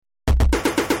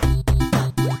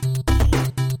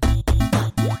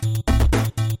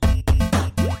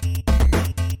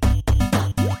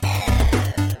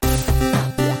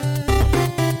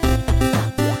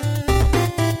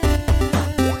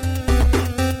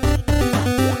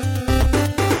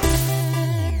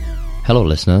Hello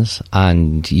listeners,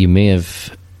 and you may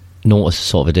have noticed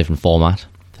sort of a different format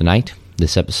tonight,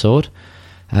 this episode.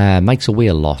 Mike's away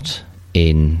a lot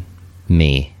in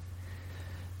May,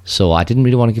 so I didn't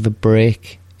really want to give a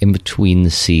break in between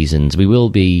the seasons. We will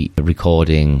be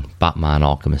recording Batman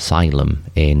Arkham Asylum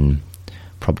in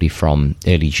probably from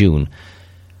early June,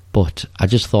 but I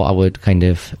just thought I would kind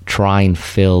of try and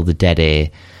fill the dead air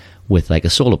with like a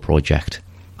solo project.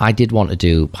 I did want to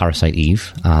do Parasite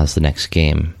Eve as the next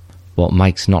game, but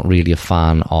Mike's not really a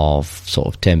fan of sort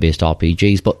of turn-based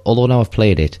RPGs, but although now I've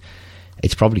played it,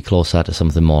 it's probably closer to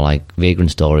something more like Vagrant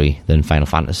Story than Final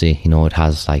Fantasy. You know, it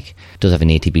does have an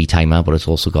ATB timer, but it's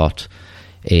also got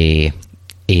a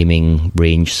aiming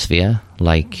range sphere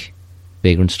like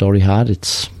Vagrant Story had.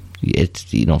 It's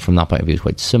you know, from that point of view, it's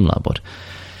quite similar, but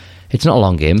it's not a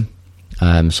long game.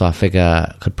 So I figure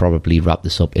I could probably wrap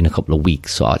this up in a couple of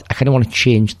weeks. So I kind of want to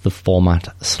change the format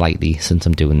slightly since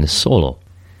I'm doing this solo.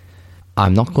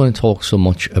 I'm not going to talk so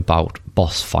much about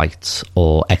boss fights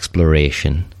or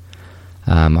exploration.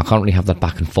 I can't really have that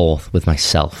back and forth with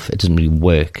myself. It doesn't really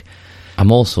work.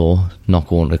 I'm also not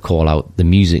going to call out the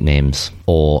music names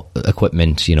or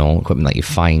equipment that you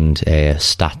find,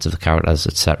 stats of the characters,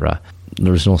 etc.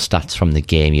 There is no stats from the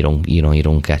game. You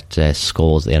don't get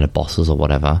scores at the end of bosses or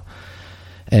whatever.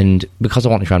 And because I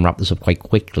want to try and wrap this up quite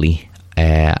quickly,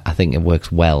 I think it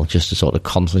works well just to sort of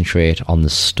concentrate on the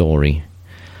story.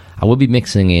 I will be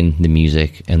mixing in the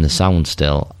music and the sound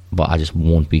still, but I just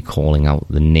won't be calling out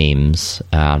the names,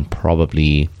 and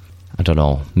probably, I don't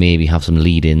know, maybe have some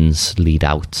lead-ins,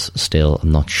 lead-outs still.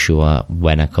 I'm not sure.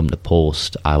 When I come to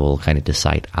post, I will kind of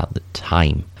decide at the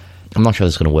time. I'm not sure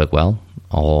this is going to work well,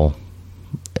 or,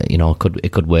 you know,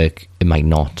 it could work, it might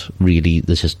not. Really,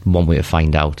 there's just one way to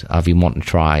find out. I've been wanting to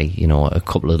try, you know, a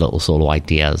couple of little solo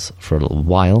ideas for a little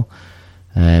while,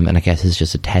 and I guess it's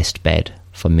just a test bed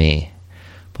for me.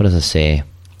 But as I say,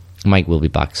 Mike will be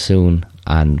back soon,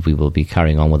 and we will be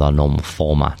carrying on with our normal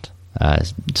format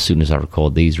as soon as I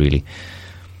record these, really.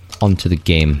 On to the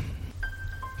game.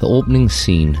 The opening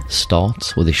scene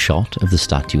starts with a shot of the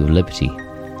Statue of Liberty.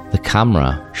 The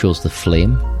camera shows the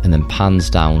flame and then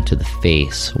pans down to the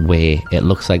face where it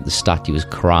looks like the statue is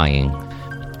crying.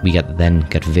 We then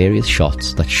get various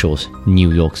shots that shows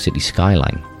New York City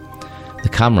skyline. The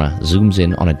camera zooms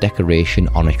in on a decoration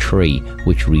on a tree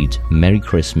which reads Merry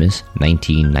Christmas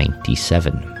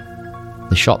 1997.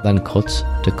 The shot then cuts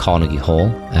to Carnegie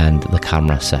Hall and the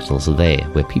camera settles there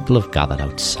where people have gathered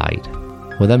outside.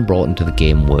 We're then brought into the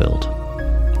game world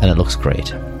and it looks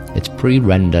great. It's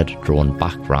pre-rendered drawn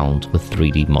background with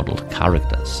 3D modelled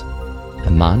characters.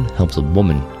 A man helps a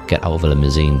woman get out of a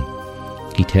limousine.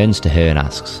 He turns to her and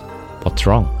asks, "What's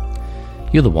wrong?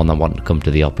 You're the one that wanted to come to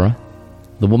the opera."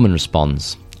 The woman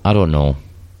responds, "I don't know.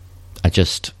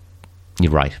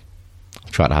 You're right. I'll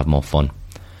try to have more fun."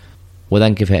 We'll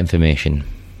then give her information.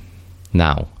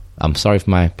 Now, I'm sorry if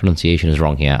my pronunciation is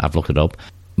wrong here, I've looked it up,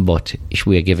 but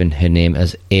we are given her name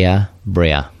as Aya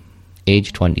Brea,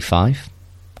 age 25,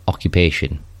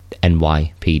 occupation,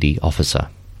 NYPD officer.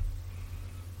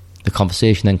 The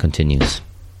conversation then continues.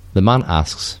 The man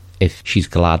asks if she's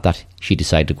glad that she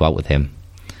decided to go out with him.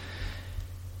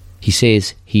 He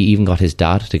says he even got his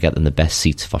dad to get them the best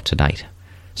seats for tonight,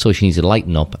 so she needs to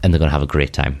lighten up and they're going to have a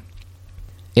great time.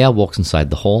 Aya walks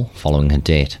inside the hall following her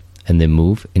date, and they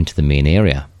move into the main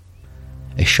area.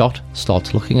 A shot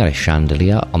starts looking at a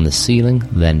chandelier on the ceiling,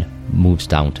 then moves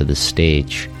down to the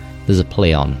stage. There's a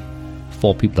play on.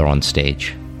 4 people are on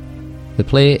stage. The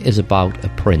play is about a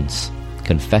prince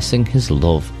confessing his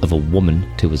love of a woman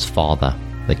to his father,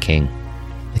 the king.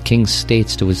 The king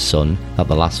states to his son that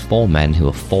the last 4 men who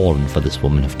have fallen for this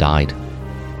woman have died.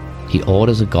 He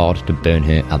orders a guard to burn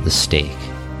her at the stake.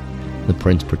 The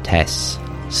prince protests,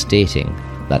 stating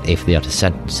that if they are to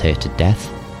sentence her to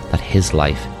death, that his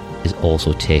life is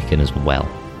also taken as well.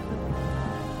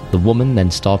 The woman then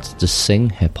starts to sing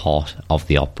her part of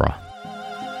the opera.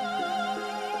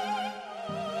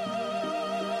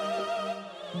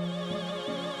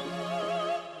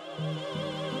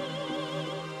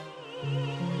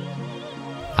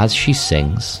 As she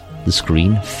sings, the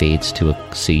screen fades to a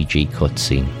CG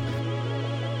cutscene.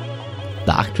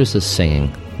 The actress is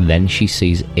singing, then she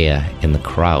sees Aya in the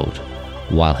crowd,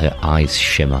 while her eyes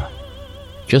shimmer.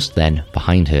 Just then,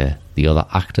 behind her, the other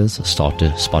actors start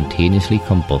to spontaneously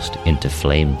combust into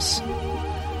flames.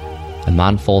 A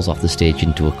man falls off the stage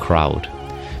into a crowd.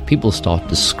 People start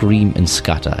to scream and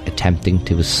scatter, attempting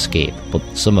to escape, but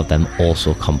some of them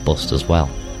also combust as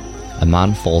well. A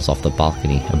man falls off the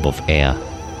balcony above Aya.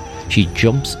 She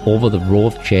jumps over the row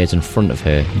of chairs in front of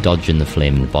her, dodging the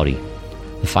flaming body.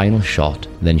 The final shot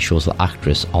then shows the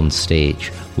actress on stage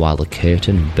while the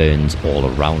curtain burns all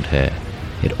around her.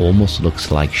 It almost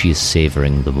looks like she is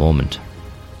savouring the moment.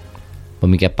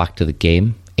 When we get back to the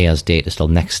game, Air's date is still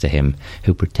next to him,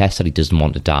 who protests that he doesn't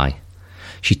want to die.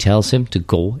 She tells him to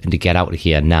go and to get out of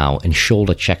here now, and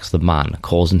shoulder checks the man,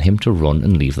 causing him to run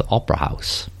and leave the opera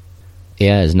house.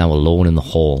 Air is now alone in the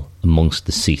hall amongst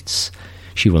the seats.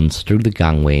 She runs through the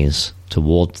gangways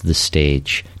towards the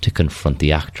stage to confront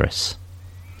the actress.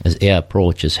 As Air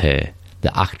approaches her,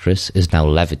 the actress is now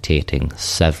levitating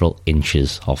several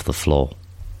inches off the floor.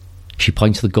 She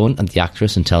points the gun at the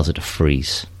actress and tells her to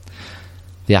freeze.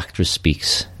 The actress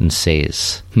speaks and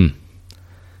says,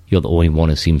 "You're the only one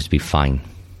who seems to be fine."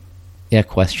 Air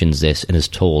questions this and is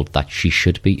told that she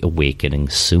should be awakening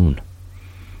soon.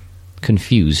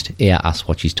 Confused, Air asks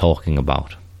what she's talking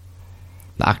about.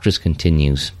 The actress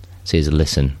continues, says,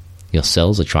 "Listen, your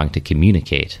cells are trying to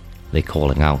communicate. They're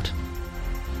calling out."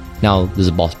 Now there's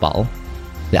a boss battle.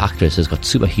 The actress has got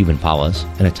superhuman powers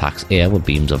and attacks Air with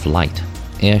beams of light.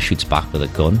 Air shoots back with a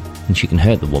gun and she can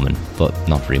hurt the woman, but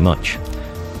not very much.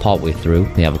 Partway through,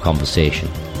 they have a conversation.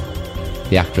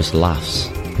 The actress laughs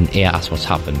and Air asks what's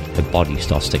happened. Her body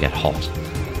starts to get hot.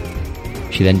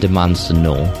 She then demands to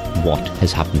know what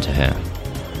has happened to her.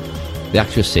 The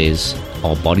actress says,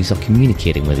 "Our bodies are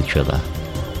communicating with each other."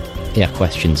 Air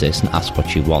questions this and asks what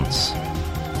she wants.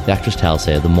 The actress tells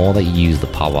her the more that you use the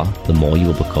power, the more you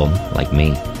will become like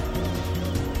me.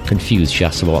 Confused, she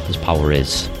asks her what this power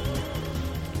is.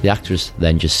 The actress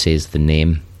then just says the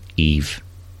name, Eve.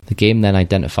 The game then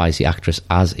identifies the actress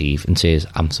as Eve and says,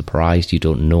 "I'm surprised you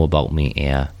don't know about me,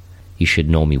 Air. You should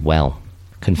know me well."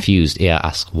 Confused, Air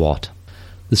asks what.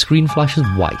 The screen flashes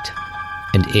white,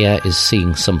 and Air is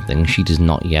seeing something she does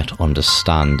not yet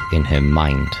understand in her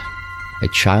mind. A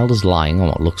child is lying on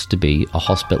what looks to be a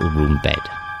hospital room bed.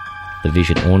 The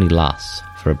vision only lasts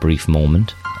for a brief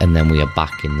moment, and then we are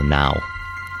back in the now.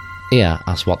 Air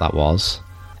asks what that was,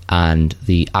 and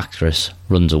the actress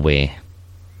runs away.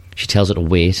 She tells her to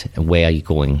wait, and where are you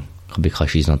going?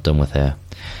 Because she's not done with her.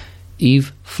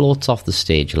 Eve floats off the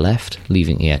stage left,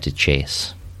 leaving Air to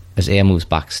chase. As Air moves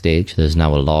backstage, there's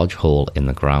now a large hole in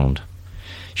the ground.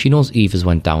 She knows Eve has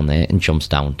went down there and jumps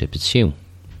down to pursue.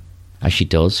 As she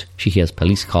does, she hears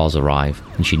police cars arrive,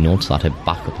 and she notes that her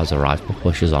backup has arrived but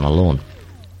pushes on alone.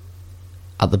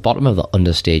 At the bottom of the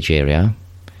understage area,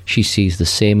 she sees the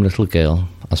same little girl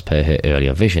as per her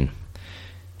earlier vision.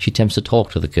 She attempts to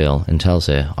talk to the girl and tells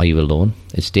her, "Are you alone?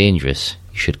 It's dangerous.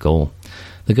 You should go."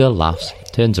 The girl laughs,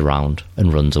 turns around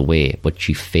and runs away, but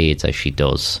she fades as she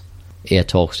does. Air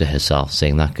talks to herself,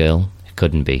 saying that girl, it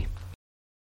couldn't be.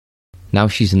 Now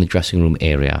she's in the dressing room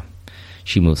area.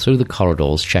 She moves through the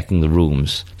corridors, checking the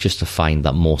rooms, just to find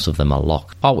that most of them are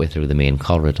locked. Partway through the main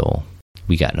corridor,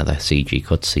 we get another CG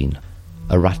cutscene.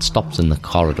 A rat stops in the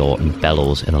corridor and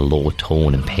bellows in a low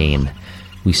tone in pain.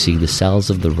 We see the cells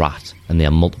of the rat, and they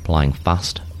are multiplying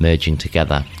fast, merging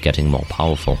together, getting more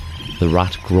powerful. The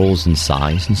rat grows in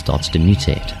size and starts to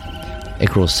mutate. It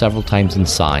grows several times in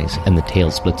size, and the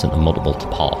tail splits into multiple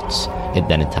parts. It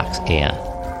then attacks Air.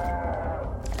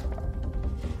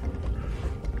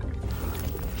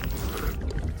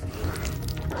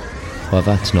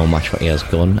 However, it's no match for Air's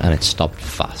gun, and it's stopped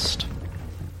fast.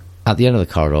 At the end of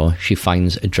the corridor, she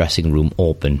finds a dressing room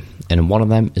open, and in one of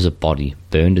them is a body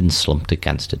burned and slumped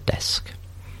against a desk.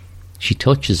 She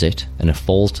touches it, and it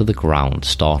falls to the ground,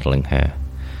 startling her.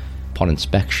 Upon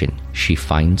inspection, she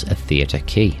finds a theatre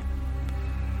key.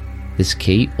 This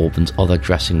key opens other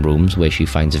dressing rooms where she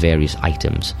finds various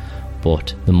items,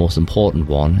 but the most important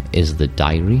one is the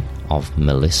diary of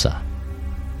Melissa.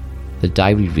 The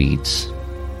diary reads,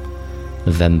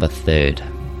 November 3rd,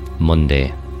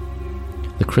 Monday.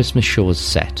 The Christmas show is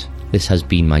set. This has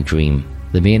been my dream.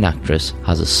 The main actress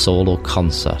has a solo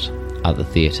concert at the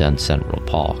theatre in Central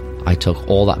Park. I took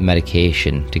all that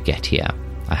medication to get here.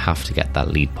 I have to get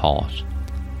that lead part.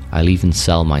 I'll even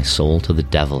sell my soul to the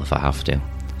devil if I have to.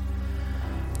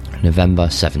 November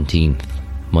 17th,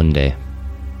 Monday.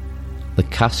 The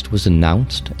cast was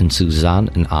announced and Suzanne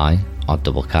and I are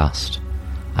double cast.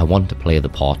 I want to play the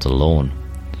part alone,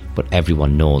 but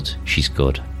everyone knows she's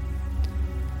good.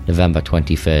 November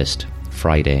 21st,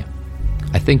 Friday.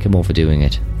 I think I'm overdoing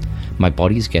it. My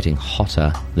body's getting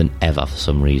hotter than ever for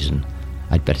some reason.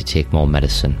 I'd better take more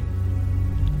medicine.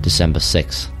 December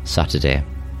 6th, Saturday.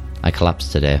 I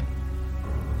collapsed today.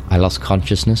 I lost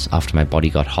consciousness after my body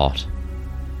got hot.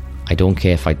 I don't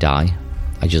care if I die.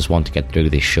 I just want to get through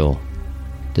this show.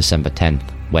 December 10th,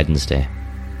 Wednesday.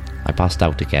 I passed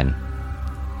out again.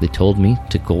 They told me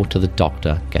to go to the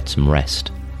doctor, get some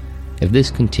rest. If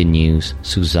this continues,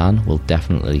 Suzanne will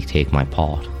definitely take my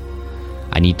part.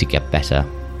 I need to get better.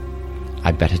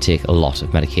 I'd better take a lot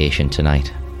of medication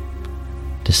tonight.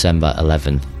 December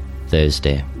 11th,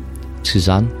 Thursday.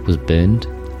 Suzanne was burned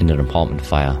in an apartment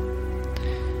fire.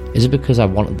 Is it because I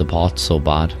wanted the part so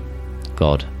bad?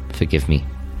 God, forgive me.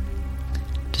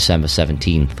 December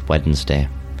 17th, Wednesday.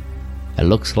 It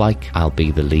looks like I'll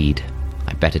be the lead.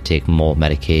 I better take more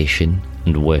medication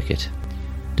and work it.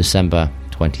 December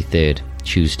 23rd,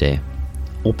 Tuesday.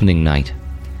 Opening night.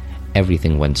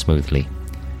 Everything went smoothly.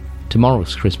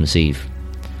 Tomorrow's Christmas Eve.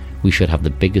 We should have the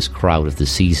biggest crowd of the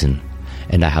season,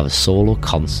 and I have a solo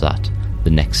concert the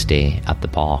next day at the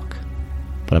park.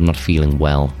 But I'm not feeling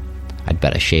well. I'd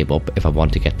better shape up if I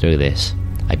want to get through this.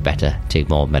 I'd better take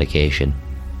more medication.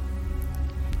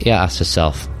 Aya asks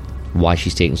herself why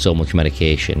she's taking so much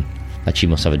medication, that she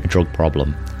must have a drug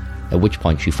problem, at which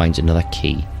point she finds another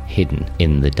key hidden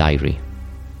in the diary.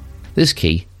 This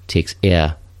key takes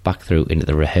Aya back through into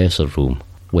the rehearsal room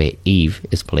where Eve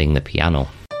is playing the piano.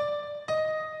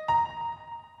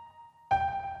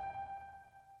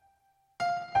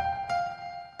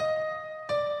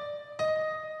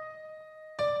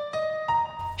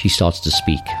 She starts to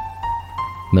speak.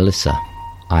 Melissa.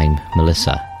 I'm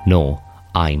Melissa. No,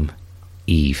 I'm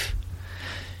Eve.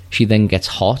 She then gets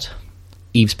hot.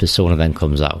 Eve's persona then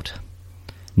comes out.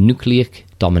 Nucleic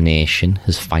domination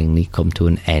has finally come to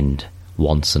an end,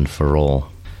 once and for all.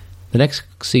 The next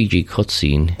CG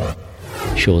cutscene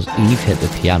shows Eve hit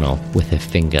the piano with her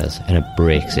fingers and it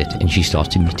breaks it, and she starts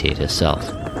to mutate herself.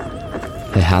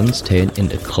 Her hands turn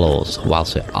into claws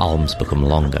whilst her arms become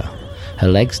longer. Her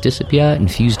legs disappear and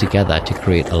fuse together to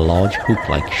create a large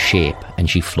hoop-like shape, and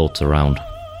she floats around.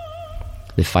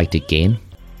 They fight again.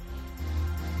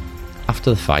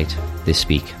 After the fight, they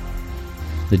speak.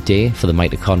 The day for the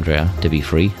mitochondria to be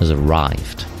free has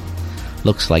arrived.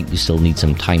 Looks like you still need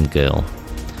some time, girl,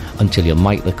 until your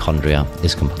mitochondria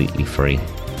is completely free.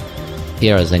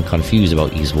 Aya is then confused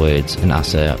about Eve's words and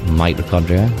asks her,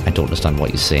 mitochondria? I don't understand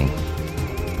what you're saying.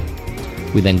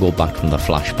 We then go back from the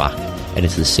flashback, and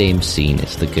it's the same scene.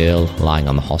 It's the girl lying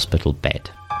on the hospital bed.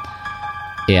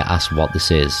 Aya asks what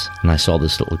this is, and I saw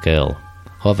this little girl.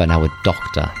 However, now a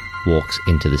doctor walks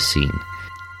into the scene.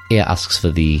 Aya asks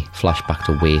for the flashback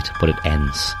to wait, but it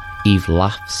ends. Eve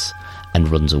laughs and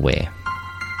runs away.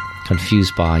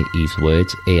 Confused by Eve's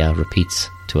words, Aya repeats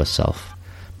to herself,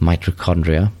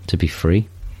 mitochondria to be free?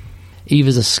 Eve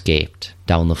has escaped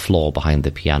down the floor behind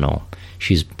the piano.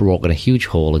 She's broken a huge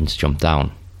hole and jumped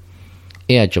down.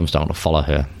 Aya jumps down to follow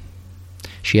her.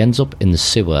 She ends up in the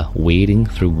sewer, wading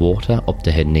through water up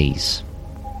to her knees.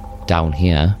 Down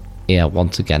here, Aya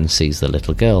once again sees the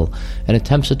little girl and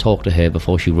attempts to talk to her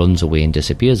before she runs away and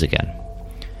disappears again.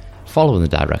 Following the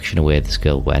direction of where this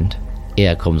girl went,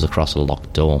 Aya comes across a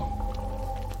locked door.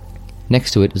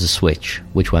 Next to it is a switch,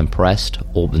 which when pressed,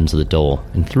 opens the door,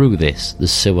 and through this, the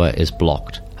sewer is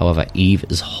blocked. However, Eve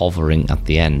is hovering at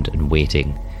the end and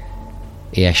waiting.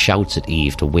 Aya shouts at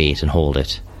Eve to wait and hold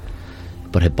it,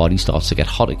 but her body starts to get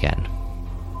hot again.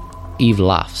 Eve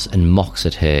laughs and mocks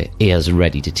at her. Aya's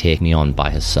ready to take me on by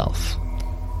herself.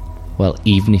 Well,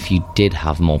 even if you did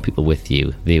have more people with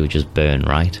you, they would just burn,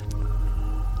 right?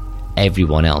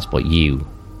 Everyone else but you.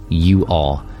 You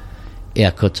are.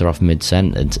 Aya cuts her off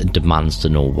mid-sentence and demands to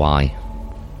know why.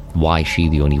 Why is she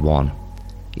the only one?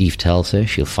 Eve tells her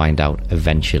she'll find out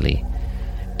eventually.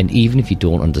 And even if you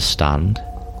don't understand,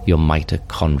 your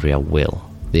mitochondria will.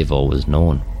 They've always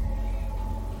known.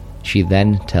 She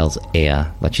then tells Aya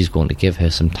that she's going to give her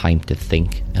some time to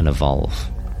think and evolve.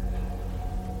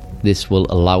 This will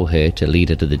allow her to lead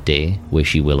her to the day where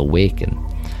she will awaken.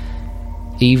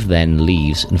 Eve then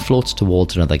leaves and floats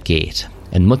towards another gate,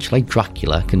 and much like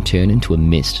Dracula can turn into a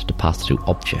mist to pass through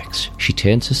objects, she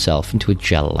turns herself into a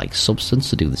gel-like substance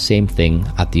to do the same thing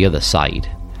at the other side.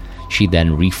 She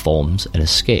then reforms and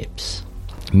escapes.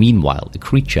 Meanwhile, the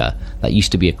creature that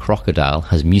used to be a crocodile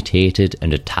has mutated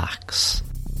and attacks.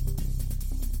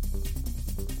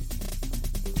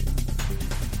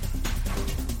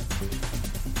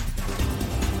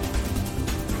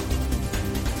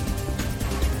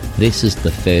 This is the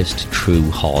first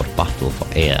true hard battle for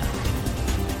Aya.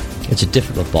 It's a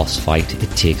difficult boss fight.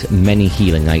 It takes many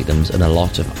healing items and a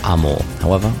lot of ammo.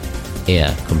 However,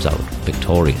 Aya comes out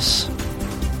victorious.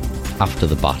 After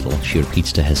the battle, she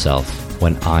repeats to herself,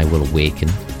 when I will awaken,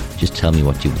 just tell me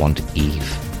what you want,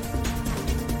 Eve.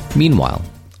 Meanwhile,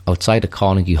 outside of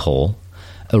Carnegie Hall,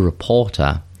 a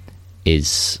reporter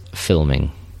is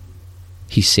filming.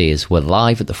 He says, we're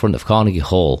live at the front of Carnegie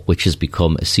Hall, which has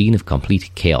become a scene of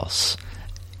complete chaos.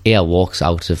 Aya walks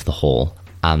out of the hall,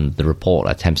 and the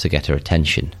reporter attempts to get her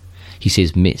attention. He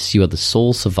says, Miss, you are the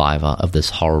sole survivor of this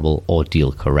horrible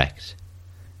ordeal, correct?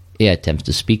 Aya attempts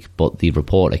to speak, but the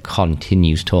reporter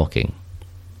continues talking.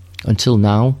 Until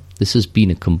now, this has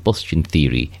been a combustion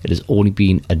theory. It has only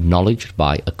been acknowledged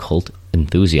by occult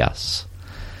enthusiasts.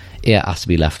 Aya asks to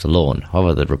be left alone.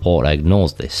 However, the reporter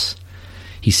ignores this.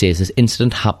 He says this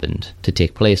incident happened to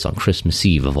take place on Christmas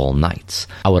Eve of all nights.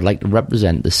 I would like to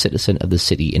represent the citizen of the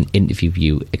city and interview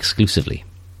you exclusively.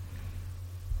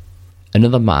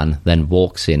 Another man then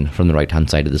walks in from the right-hand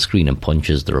side of the screen and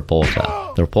punches the reporter.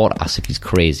 The reporter asks if he's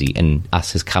crazy and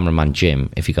asks his cameraman Jim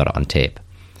if he got it on tape.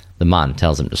 The man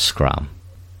tells him to scram.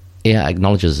 Aya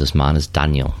acknowledges this man as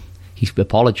Daniel. He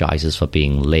apologises for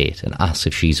being late and asks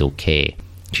if she's okay.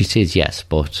 She says yes,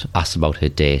 but asks about her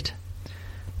date.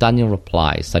 Daniel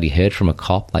replies that he heard from a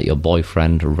cop that your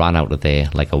boyfriend ran out of there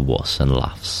like a wuss and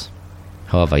laughs.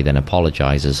 However, he then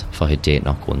apologises for her date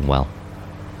not going well.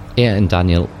 Aya and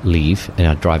Daniel leave and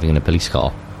are driving in a police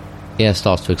car. Aya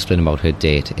starts to explain about her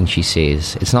date and she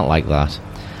says, "It's not like that.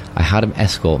 I had him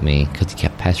escort me because he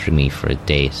kept pestering me for a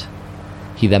date."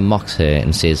 He then mocks her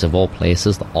and says, of all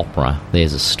places, the opera,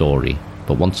 there's a story,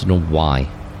 but wants to know why.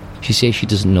 She says she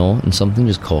doesn't know and something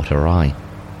just caught her eye.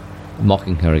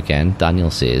 Mocking her again,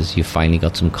 Daniel says, "You finally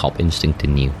got some cop instinct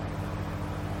in you."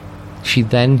 She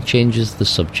then changes the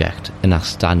subject and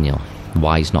asks Daniel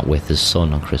why he's not with his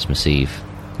son on Christmas Eve.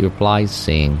 He replies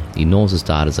saying he knows his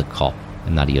dad is a cop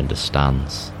and that he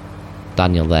understands.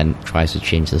 Daniel then tries to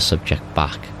change the subject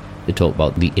back to talk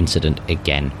about the incident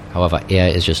again. However, Aya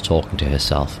is just talking to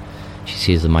herself. She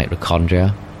sees the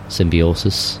mitochondria,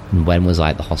 symbiosis, and when was I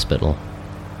at the hospital.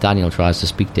 Daniel tries to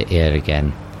speak to Aya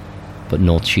again, but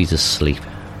notes she's asleep.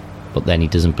 But then he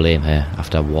doesn't blame her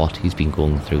after what he's been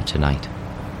going through tonight.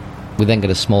 We then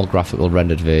get a small graphical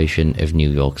rendered version of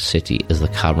New York City as the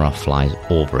camera flies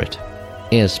over it.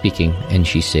 Aya's speaking and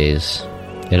she says,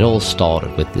 "It all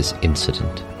started with this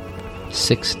incident.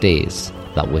 6 days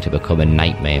that were to become a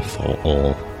nightmare for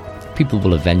all. People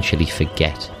will eventually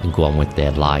forget and go on with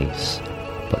their lives,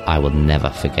 but I will never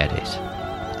forget it.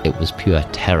 It was pure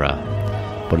terror,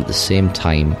 but at the same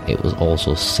time it was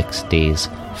also 6 days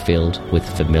filled with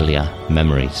familiar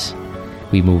memories."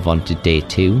 We move on to day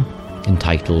 2,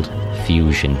 entitled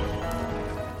Fusion.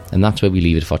 And that's where we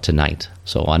leave it for tonight.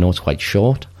 So I know it's quite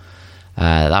short.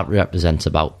 That represents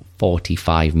about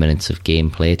 45 minutes of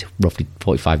gameplay, roughly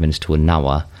 45 minutes to an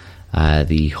hour.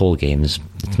 The whole game it's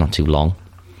not too long.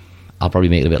 I'll probably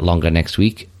make it a bit longer next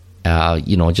week.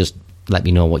 Just let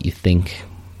me know what you think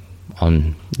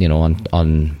on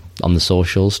the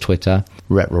socials, Twitter,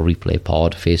 Retro Replay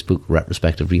Pod, Facebook,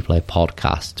 Retrospective Replay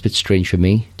Podcast. It's a bit strange for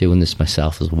me doing this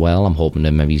myself as well. I'm hoping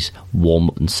to maybe warm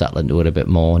up and settle into it a bit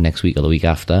more next week or the week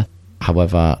after.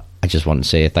 However, I just want to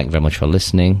say thank you very much for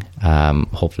listening.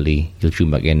 Hopefully you'll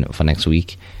tune back in for next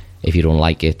week. If you don't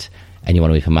like it and you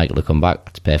want to wait for Michael to come back,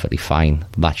 that's perfectly fine.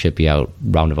 That should be out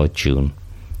round about June.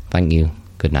 Thank you.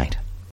 Good night.